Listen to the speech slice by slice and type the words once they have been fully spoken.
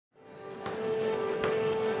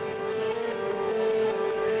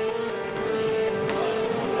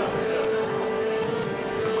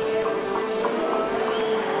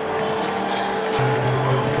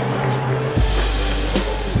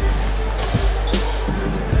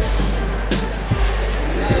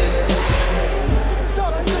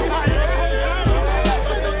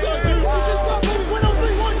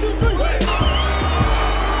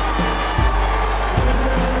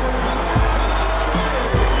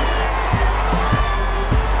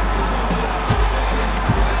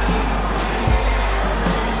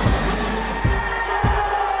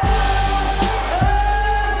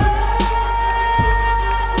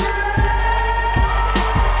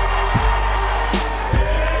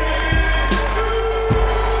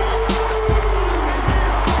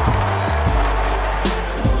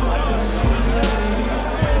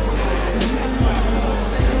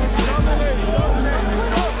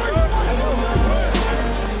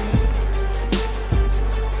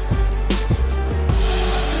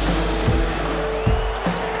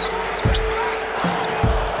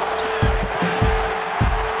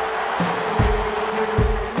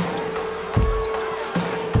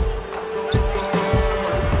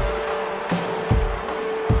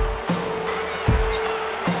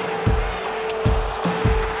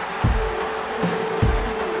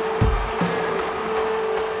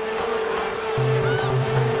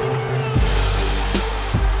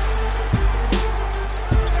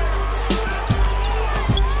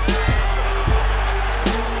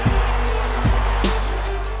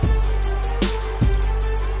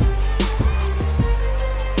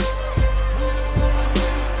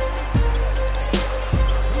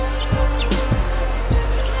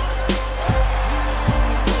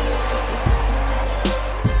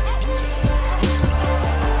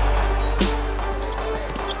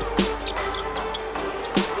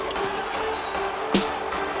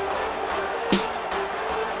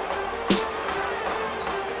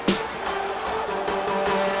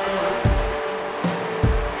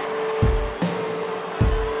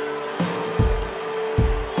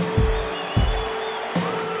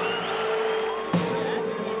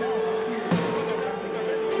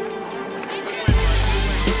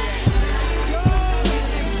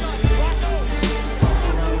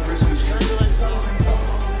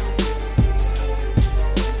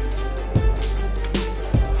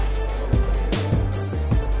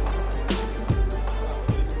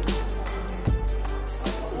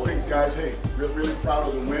guys, hey, really proud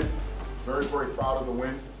of the win. Very, very proud of the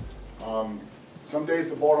win. Some days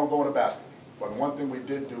the ball don't go in the basket, but one thing we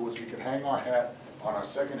did do is we could hang our hat on our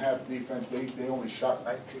second half defense. They only shot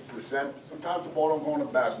 19%. Sometimes the ball don't go in the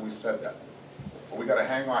basket, we said that. But we got to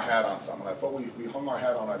hang our hat on something. I thought we hung our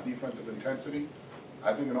hat on our defensive intensity.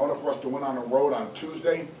 I think in order for us to win on the road on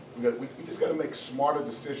Tuesday, we just got to make smarter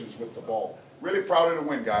decisions with the ball. Really proud of the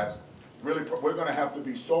win, guys. Really, we're going to have to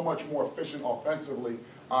be so much more efficient offensively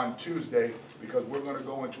on Tuesday because we're going to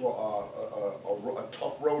go into a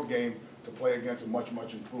tough road game to play against a much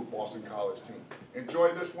improved Boston College team.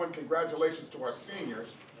 Enjoy this one. Congratulations to our seniors.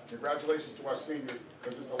 Congratulations to our seniors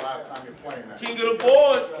because this is the last time you're playing that. King of the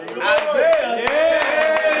boards, Isaiah.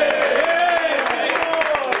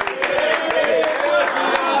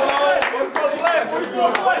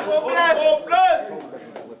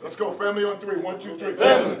 Let's go, family on three. 1, 2, 3.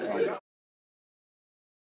 Family.